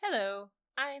Hello,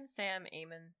 I'm Sam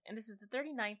Amon, and this is the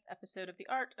 39th episode of The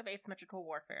Art of Asymmetrical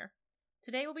Warfare.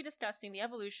 Today we'll be discussing the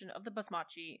evolution of the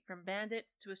Basmachi from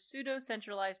bandits to a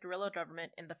pseudo-centralized guerrilla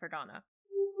government in the Ferghana.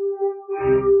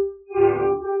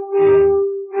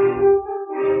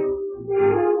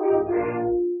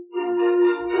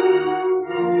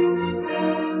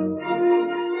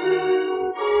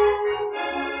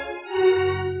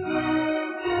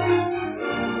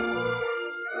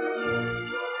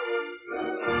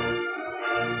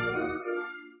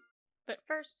 But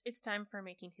first, it's time for our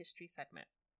Making History segment.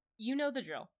 You know the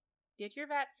drill. Get your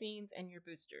vaccines and your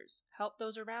boosters. Help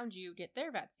those around you get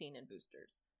their vaccine and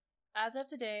boosters. As of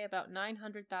today, about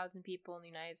 900,000 people in the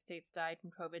United States died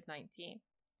from COVID-19,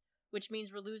 which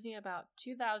means we're losing about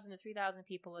 2,000 to 3,000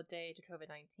 people a day to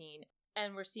COVID-19,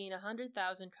 and we're seeing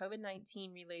 100,000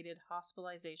 COVID-19 related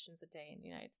hospitalizations a day in the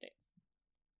United States.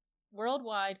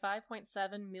 Worldwide,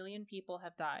 5.7 million people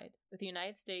have died, with the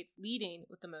United States leading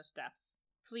with the most deaths.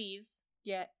 Please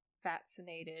get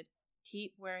vaccinated.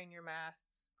 Keep wearing your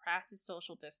masks. Practice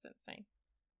social distancing.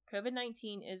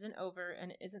 COVID-19 isn't over,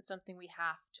 and it isn't something we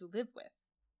have to live with.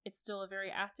 It's still a very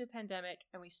active pandemic,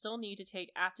 and we still need to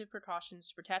take active precautions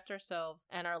to protect ourselves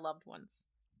and our loved ones.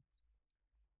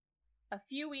 A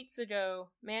few weeks ago,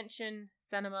 Manchin,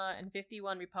 Sinema, and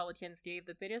 51 Republicans gave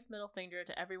the biggest middle finger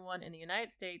to everyone in the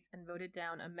United States and voted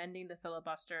down amending the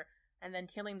filibuster and then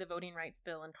killing the voting rights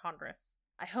bill in Congress.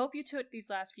 I hope you took these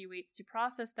last few weeks to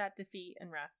process that defeat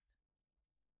and rest.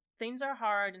 Things are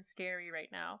hard and scary right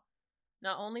now,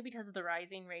 not only because of the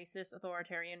rising racist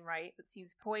authoritarian right that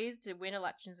seems poised to win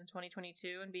elections in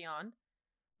 2022 and beyond,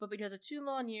 but because of 2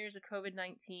 long years of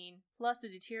COVID-19, plus the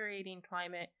deteriorating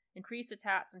climate, increased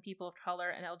attacks on people of color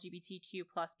and LGBTQ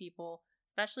plus people,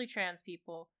 especially trans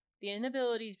people, the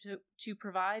inability to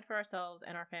provide for ourselves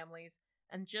and our families,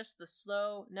 and just the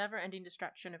slow, never-ending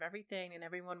destruction of everything and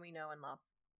everyone we know and love.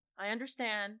 I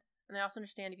understand, and I also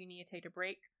understand if you need to take a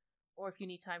break, or if you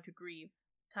need time to grieve.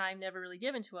 Time never really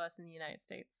given to us in the United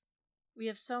States. We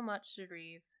have so much to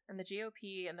grieve, and the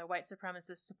GOP and their white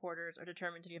supremacist supporters are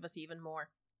determined to give us even more.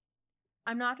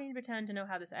 I'm not going to pretend to know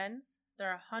how this ends. There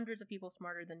are hundreds of people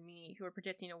smarter than me who are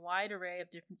predicting a wide array of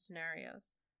different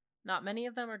scenarios. Not many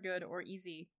of them are good or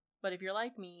easy, but if you're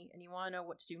like me and you want to know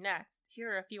what to do next,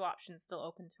 here are a few options still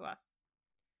open to us.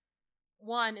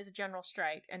 One is a general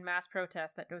strike and mass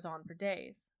protest that goes on for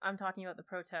days. I'm talking about the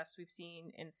protests we've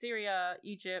seen in Syria,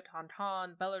 Egypt, Hong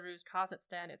Kong, Belarus,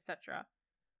 Kazakhstan, etc.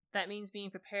 That means being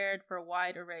prepared for a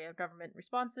wide array of government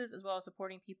responses, as well as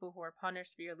supporting people who are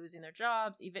punished via losing their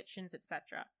jobs, evictions,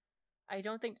 etc. I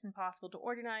don't think it's impossible to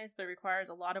organize, but it requires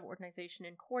a lot of organization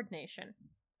and coordination.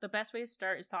 The best way to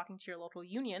start is talking to your local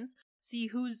unions, see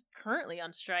who's currently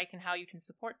on strike and how you can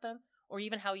support them, or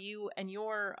even how you and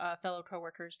your fellow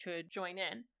coworkers could join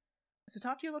in. So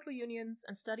talk to your local unions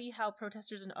and study how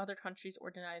protesters in other countries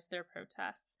organize their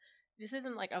protests. This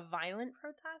isn't like a violent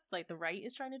protest like the right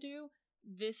is trying to do.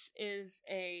 This is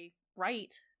a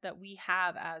right that we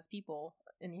have as people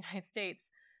in the United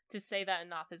States to say that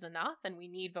enough is enough and we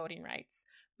need voting rights.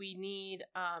 We need,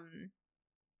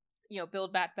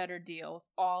 Build Back Better deal with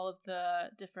all of the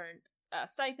different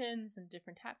stipends and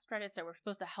different tax credits that were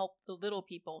supposed to help the little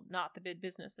people, not the big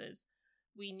businesses.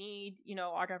 We need,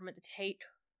 our government to take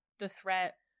the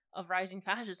threat of rising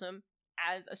fascism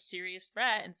as a serious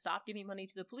threat and stop giving money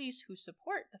to the police who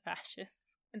support the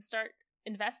fascists and start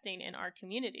investing in our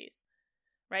communities,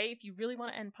 right? If you really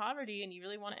want to end poverty and you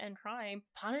really want to end crime,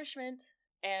 punishment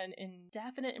and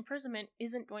indefinite imprisonment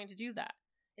isn't going to do that.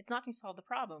 It's not going to solve the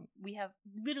problem. We have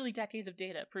literally decades of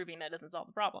data proving that doesn't solve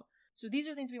the problem. So these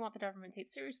are things we want the government to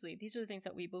take seriously. These are the things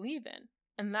that we believe in.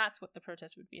 And that's what the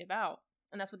protest would be about.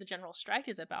 And that's what the general strike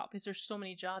is about. Because there's so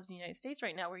many jobs in the United States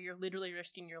right now where you're literally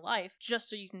risking your life just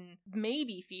so you can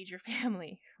maybe feed your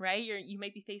family, right? You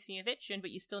might be facing eviction,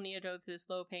 but you still need to go to this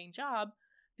low-paying job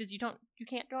because you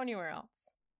can't go anywhere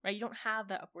else, right? You don't have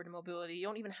that upward mobility. You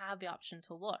don't even have the option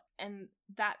to look. And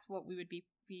that's what we would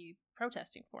be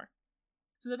protesting for.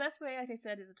 So the best way, like I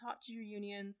said, is to talk to your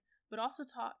unions, but also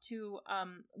talk to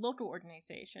local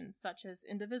organizations such as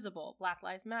Indivisible, Black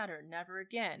Lives Matter, Never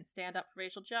Again, Stand Up for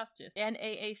Racial Justice,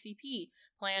 NAACP,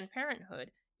 Planned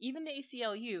Parenthood, even the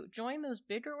ACLU. Join those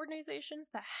bigger organizations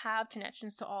that have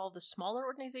connections to all the smaller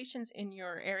organizations in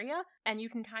your area, and you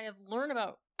can kind of learn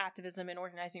about activism and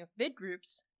organizing with big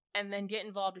groups, and then get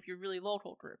involved with your really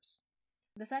local groups.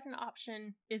 The second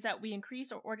option is that we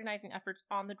increase our organizing efforts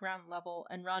on the ground level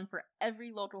and run for every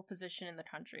local position in the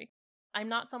country. I'm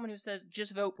not someone who says,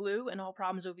 just vote blue and all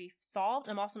problems will be solved.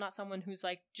 I'm also not someone who's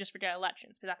like, just forget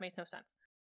elections, because that makes no sense.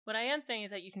 What I am saying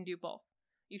is that you can do both.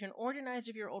 You can organize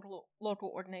with your local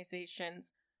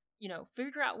organizations,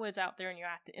 figure out what's out there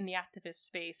in the activist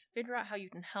space, figure out how you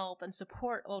can help and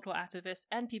support local activists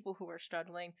and people who are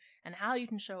struggling, and how you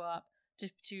can show up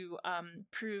to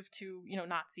prove to,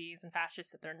 Nazis and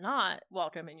fascists that they're not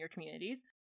welcome in your communities.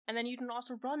 And then you can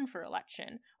also run for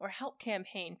election or help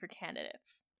campaign for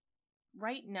candidates.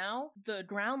 Right now, the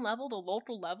ground level, the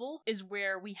local level, is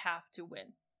where we have to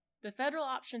win. The federal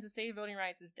option to save voting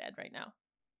rights is dead right now,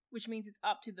 which means it's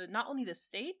up to not only the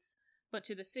states, but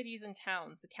to the cities and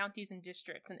towns, the counties and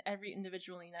districts, and every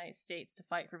individual in the United States to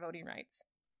fight for voting rights.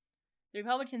 The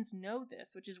Republicans know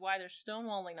this, which is why they're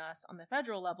stonewalling us on the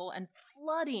federal level and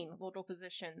flooding local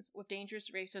positions with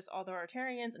dangerous racist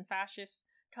authoritarians and fascists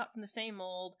cut from the same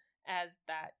mold as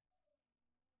that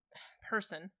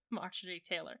person, Marjorie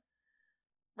J. Taylor.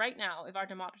 Right now, if our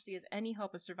democracy has any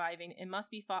hope of surviving, it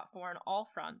must be fought for on all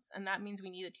fronts, and that means we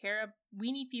need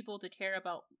people to care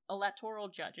about electoral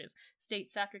judges,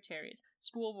 state secretaries,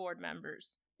 school board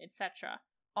members, etc.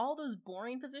 All those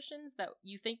boring positions that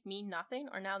you think mean nothing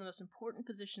are now the most important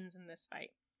positions in this fight.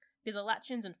 Because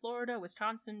elections in Florida,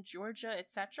 Wisconsin, Georgia,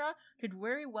 etc. could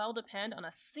very well depend on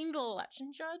a single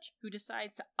election judge who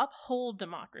decides to uphold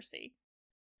democracy.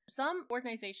 Some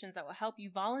organizations that will help you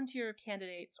volunteer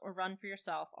candidates or run for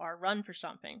yourself are Run for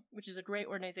Something, which is a great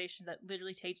organization that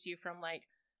literally takes you from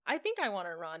I think I want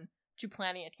to run, to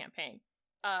planning a campaign.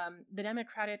 The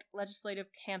Democratic Legislative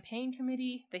Campaign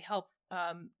Committee, they help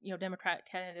Democratic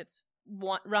candidates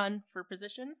run for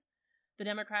positions. The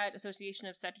Democratic Association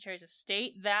of Secretaries of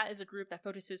State, that is a group that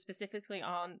focuses specifically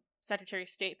on Secretary of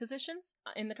State positions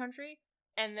in the country.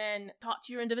 And then talk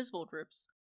to your indivisible groups.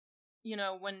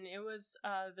 When it was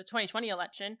the 2020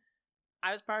 election,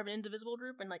 I was part of an indivisible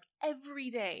group, and every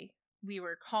day we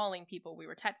were calling people, we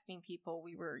were texting people,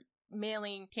 we were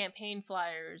mailing campaign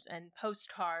flyers and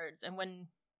postcards. And when,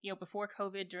 before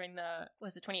COVID, during the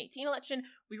 2018 election,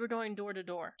 we were going door to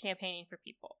door campaigning for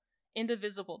people.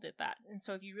 Indivisible did that. And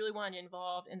so if you really want to get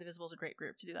involved, Indivisible is a great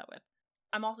group to do that with.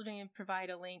 I'm also going to provide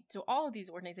a link to all of these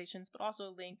organizations, but also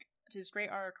a link to this great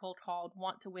article called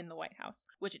Want to Win the White House,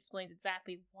 which explains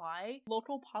exactly why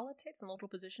local politics and local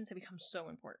positions have become so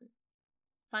important.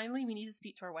 Finally, we need to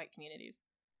speak to our white communities.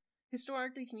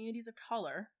 Historically, communities of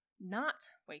color, not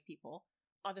white people,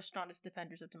 are the strongest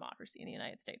defenders of democracy in the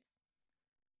United States.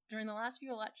 During the last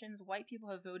few elections, white people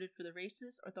have voted for the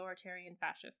racist, authoritarian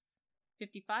fascists.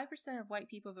 55% of white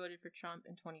people voted for Trump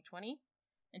in 2020,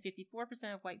 and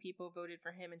 54% of white people voted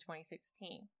for him in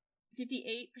 2016.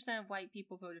 58% of white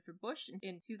people voted for Bush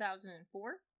in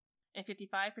 2004, and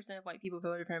 55% of white people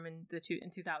voted for him in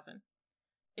 2000.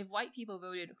 If white people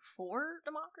voted for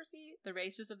democracy, the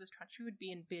racists of this country would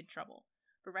be in big trouble.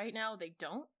 But right now, they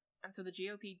don't, and so the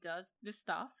GOP does this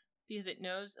stuff because it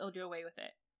knows it'll do away with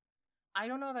it. I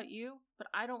don't know about you, but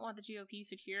I don't want the GOP to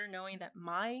sit here knowing that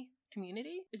my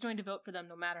community is going to vote for them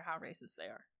no matter how racist they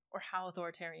are, or how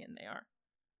authoritarian they are.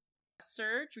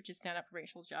 Surge, which is Stand Up for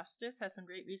Racial Justice, has some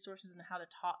great resources on how to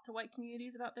talk to white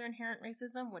communities about their inherent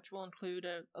racism, which we'll include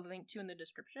a link to in the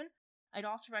description. I'd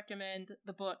also recommend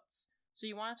the books So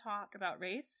You Want to Talk About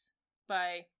Race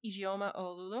by Ijeoma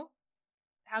Oluolu,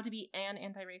 How to Be an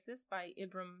Anti-Racist by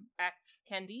Ibram X.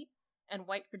 Kendi, and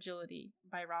White Fragility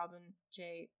by Robin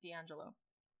J. D'Angelo.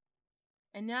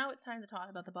 And now it's time to talk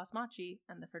about the Basmachi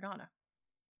and the Ferghana.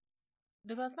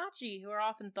 The Basmachi, who are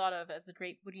often thought of as the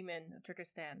great boogeymen of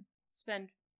Turkestan,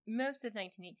 spent most of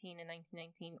 1918 and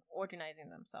 1919 organizing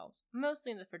themselves,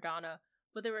 mostly in the Ferghana,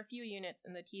 but there were a few units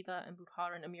in the Khiva and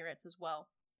Bukharan Emirates as well.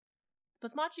 The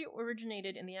Basmachi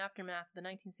originated in the aftermath of the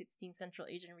 1916 Central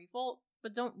Asian Revolt,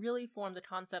 but don't really form the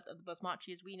concept of the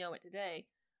Basmachi as we know it today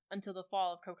until the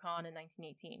fall of Kokand in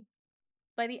 1918.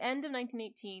 By the end of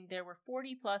 1918, there were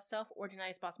 40-plus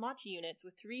self-organized Basmachi units,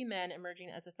 with 3 men emerging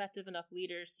as effective enough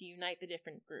leaders to unite the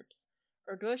different groups.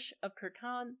 Urdush of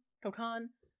Kokand,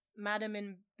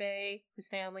 Madamin Bey, whose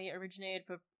family originated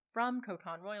from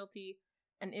Kokand royalty,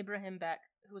 and Ibrahim Bek,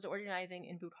 who was organizing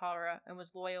in Bukhara and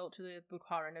was loyal to the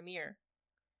Bukharan emir.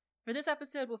 For this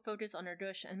episode, we'll focus on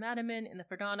Urdush and Madamin in the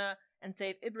Ferghana and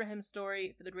save Ibrahim's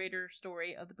story for the greater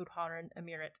story of the Bukharan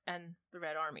emirate and the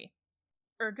Red Army.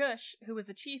 Urdush, who was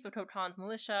the chief of Kokand's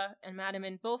militia, and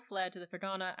Madamin both fled to the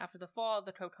Ferghana after the fall of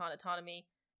the Kokand autonomy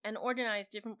and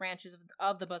organized different branches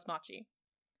of the Basmachi.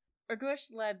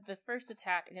 Urdush led the first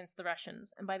attack against the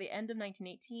Russians, and by the end of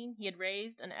 1918, he had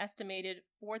raised an estimated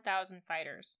 4,000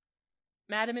 fighters.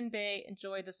 Madamin Bey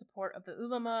enjoyed the support of the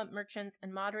ulama, merchants,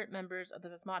 and moderate members of the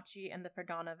Basmachi and the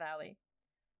Ferghana Valley.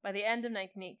 By the end of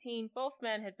 1918, both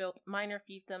men had built minor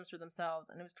fiefdoms for themselves,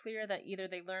 and it was clear that either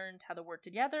they learned how to work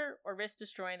together or risk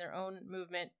destroying their own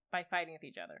movement by fighting with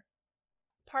each other.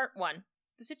 Part 1.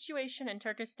 The situation in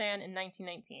Turkestan in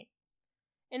 1919.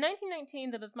 In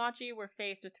 1919, the Basmachi were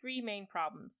faced with three main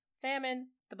problems: famine,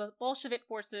 the Bolshevik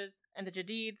forces, and the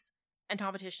Jadids, and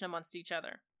competition amongst each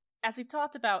other. As we've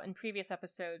talked about in previous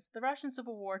episodes, the Russian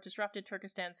Civil War disrupted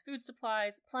Turkestan's food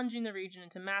supplies, plunging the region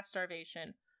into mass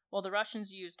starvation, while the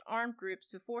Russians used armed groups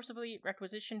to forcibly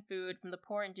requisition food from the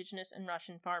poor indigenous and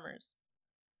Russian farmers.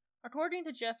 According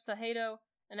to Jeff Sahato,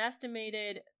 an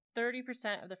estimated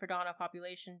 30% of the Ferghana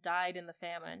population died in the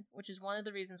famine, which is one of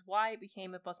the reasons why it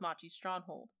became a Basmachi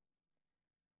stronghold.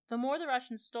 The more the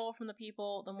Russians stole from the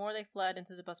people, the more they fled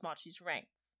into the Basmachi's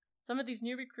ranks. Some of these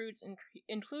new recruits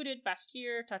included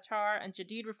Bashkir, Tatar, and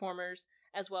Jadid reformers,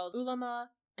 as well as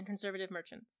ulama and conservative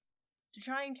merchants. To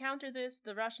try and counter this,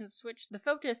 the Russians switched the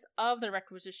focus of their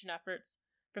requisition efforts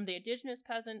from the indigenous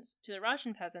peasants to the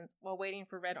Russian peasants while waiting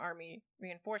for Red Army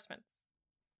reinforcements.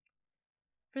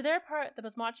 For their part, the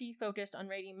Basmachi focused on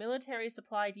raiding military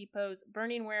supply depots,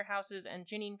 burning warehouses and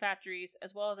ginning factories,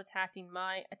 as well as attacking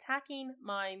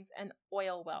mines and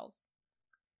oil wells.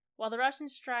 While the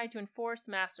Russians tried to enforce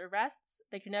mass arrests,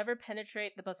 they could never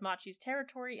penetrate the Basmachi's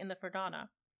territory in the Ferghana.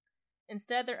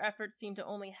 Instead, their efforts seemed to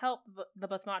only help the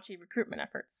Basmachi recruitment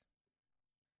efforts.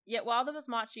 Yet while the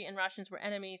Basmachi and Russians were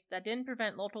enemies, that didn't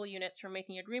prevent local units from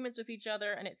making agreements with each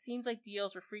other, and it seems like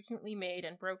deals were frequently made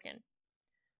and broken.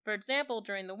 For example,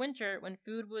 during the winter, when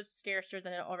food was scarcer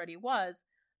than it already was,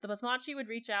 the Basmachi would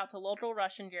reach out to local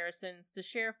Russian garrisons to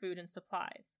share food and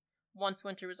supplies. Once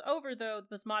winter was over, though,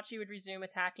 the Basmachi would resume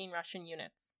attacking Russian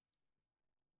units.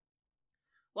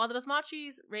 While the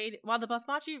Basmachi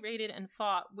raided and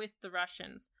fought with the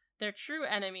Russians, their true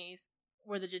enemies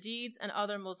were the Jadids and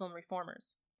other Muslim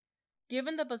reformers.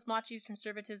 Given the Basmachi's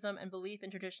conservatism and belief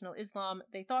in traditional Islam,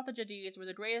 they thought the Jadids were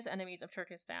the greatest enemies of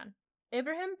Turkestan.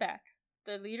 Ibrahim Bek,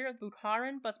 the leader of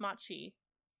Bukharan Basmachi,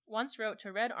 once wrote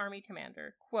to Red Army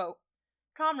commander, quote,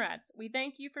 "Comrades, we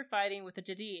thank you for fighting with the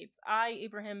Jadids. I,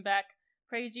 Ibrahim Bek,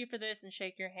 praise you for this and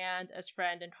shake your hand as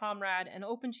friend and comrade and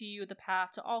open to you the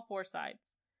path to all four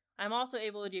sides. I am also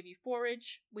able to give you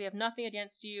forage. We have nothing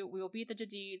against you. We will beat the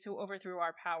Jadids who overthrew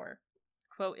our power."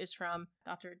 Quote is from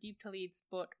Dr. Adib Talib's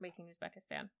book, Making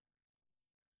Uzbekistan.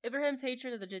 Ibrahim's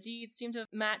hatred of the Jadids seemed to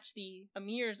match the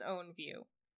Emir's own view.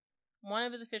 One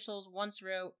of his officials once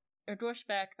wrote, "Erdosh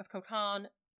Bek of Kotan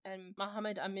and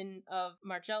Muhammad Amin of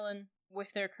Marjalan,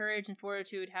 with their courage and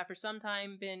fortitude, have for some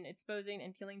time been exposing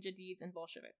and killing Jadids and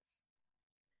Bolsheviks."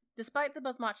 Despite the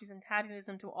Basmachi's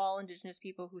antagonism to all indigenous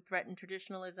people who threatened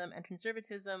traditionalism and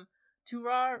conservatism,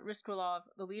 Turar Rizqulov,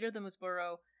 the leader of the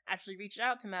Musburo, actually reached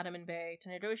out to Madamin Bey to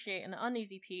negotiate an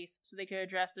uneasy peace so they could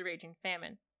address the raging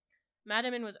famine.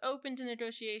 Madamin was open to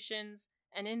negotiations,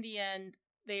 and in the end,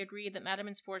 they agreed that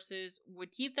Madamin's forces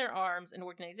would keep their arms and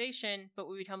organization, but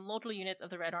would become local units of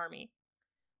the Red Army.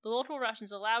 The local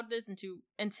Russians allowed this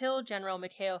until General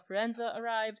Mikhail Ferenza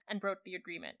arrived and broke the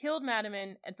agreement, killed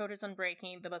Madamin, and focused on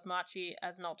breaking the Basmachi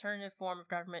as an alternative form of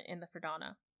government in the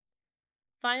Ferghana.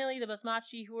 Finally, the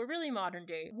Basmachi, who were really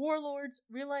modern-day warlords,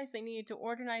 realized they needed to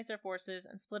organize their forces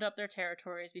and split up their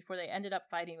territories before they ended up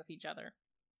fighting with each other.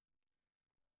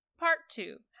 Part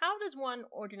 2. How does one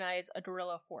organize a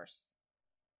guerrilla force?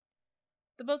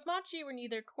 The Basmachi were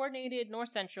neither coordinated nor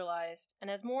centralized, and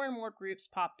as more and more groups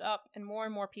popped up and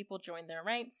more people joined their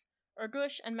ranks,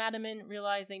 Ergush and Madamin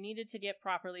realized they needed to get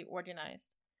properly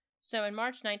organized. So in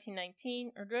March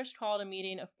 1919, Ergush called a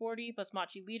meeting of 40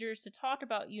 Basmachi leaders to talk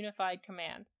about unified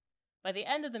command. By the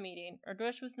end of the meeting,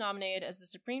 Ergush was nominated as the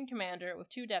supreme commander with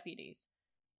two deputies,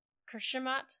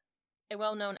 Kershimat, a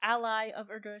well-known ally of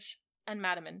Ergush, and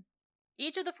Madamin.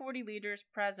 Each of the 40 leaders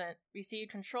present received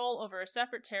control over a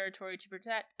separate territory to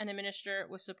protect and administer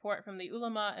with support from the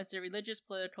ulama as their religious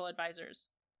political advisors.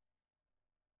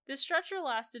 This structure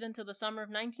lasted until the summer of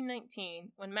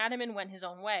 1919, when Madamin went his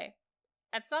own way.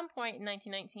 At some point in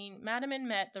 1919, Madamin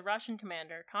met the Russian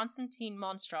commander, Konstantin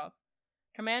Monstrov,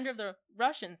 commander of the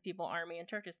Russian People's Army in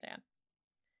Turkestan.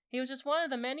 He was just one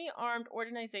of the many armed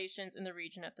organizations in the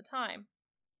region at the time.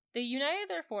 They united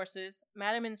their forces,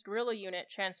 Madamin's guerrilla unit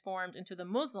transformed into the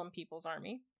Muslim People's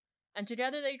Army, and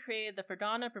together they created the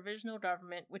Ferghana Provisional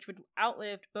Government, which would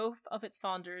outlive both of its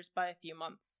founders by a few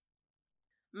months.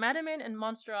 Madamin and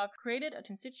Monstrov created a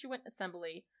constituent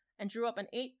assembly and drew up an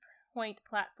 8-point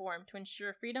platform to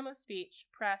ensure freedom of speech,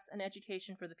 press, and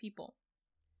education for the people.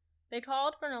 They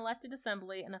called for an elected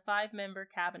assembly and a 5-member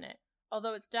cabinet,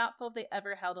 although it's doubtful if they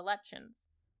ever held elections.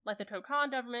 Like the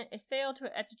Kokan government, it failed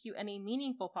to execute any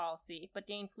meaningful policy, but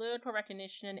gained political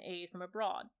recognition and aid from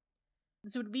abroad.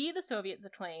 This would lead the Soviets to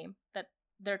claim that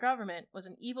their government was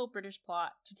an evil British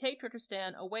plot to take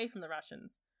Turkestan away from the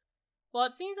Russians. While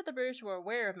it seems that the British were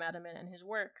aware of Madamin and his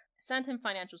work, sent him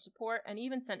financial support, and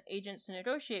even sent agents to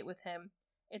negotiate with him,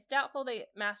 It's doubtful they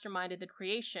masterminded the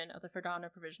creation of the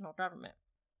Ferghana provisional government.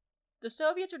 The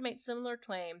Soviets would make similar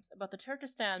claims about the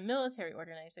Turkestan Military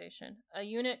Organization, a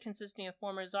unit consisting of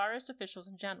former Tsarist officials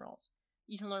and generals.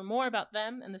 You can learn more about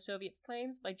them and the Soviets'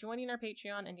 claims by joining our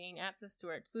Patreon and gaining access to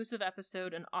our exclusive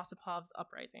episode on Osipov's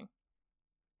Uprising.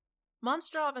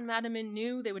 Monstrov and Matamin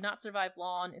knew they would not survive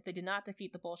long if they did not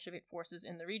defeat the Bolshevik forces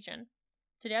in the region.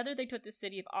 Together they took the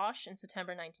city of Osh in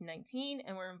September 1919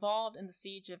 and were involved in the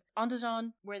siege of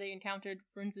Andajan, where they encountered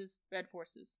Frunze's Red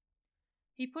forces.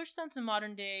 He pushed them to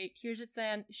modern-day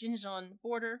Kyrgyzstan-Xinjiang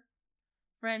border.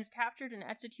 Frenz captured and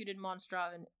executed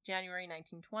Monstrov in January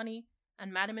 1920,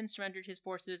 and Matamin surrendered his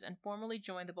forces and formally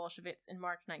joined the Bolsheviks in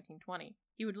March 1920.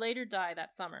 He would later die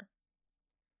that summer.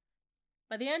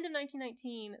 By the end of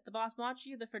 1919, the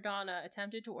Basmachi of the Ferghana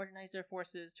attempted to organize their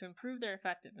forces to improve their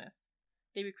effectiveness.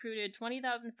 They recruited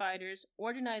 20,000 fighters,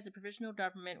 organized a provisional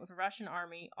government with a Russian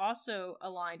army also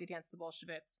aligned against the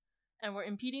Bolsheviks, and were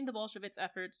impeding the Bolsheviks'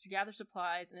 efforts to gather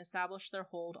supplies and establish their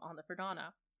hold on the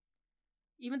Ferghana.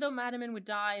 Even though Matamin would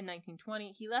die in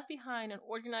 1920, he left behind an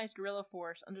organized guerrilla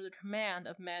force under the command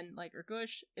of men like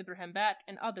Irgush, Ibrahim Bek,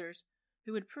 and others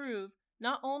who would prove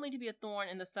not only to be a thorn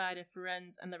in the side of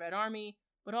Ferenc and the Red Army,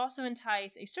 but also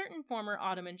entice a certain former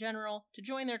Ottoman general to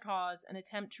join their cause and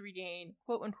attempt to regain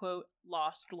quote-unquote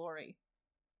lost glory.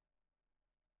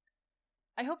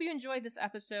 I hope you enjoyed this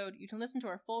episode. You can listen to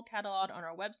our full catalog on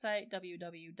our website,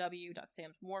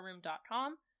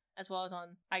 www.samswarroom.com, as well as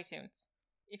on iTunes.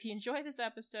 If you enjoyed this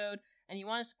episode and you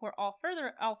want to support all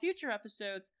future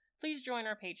episodes, please join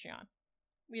our Patreon.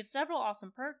 We have several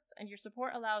awesome perks, and your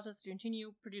support allows us to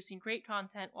continue producing great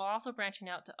content while also branching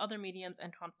out to other mediums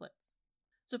and conflicts.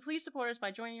 So please support us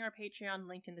by joining our Patreon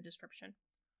link in the description.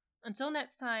 Until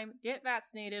next time, get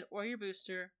vaccinated or your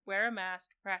booster, wear a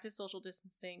mask, practice social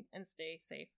distancing, and stay safe.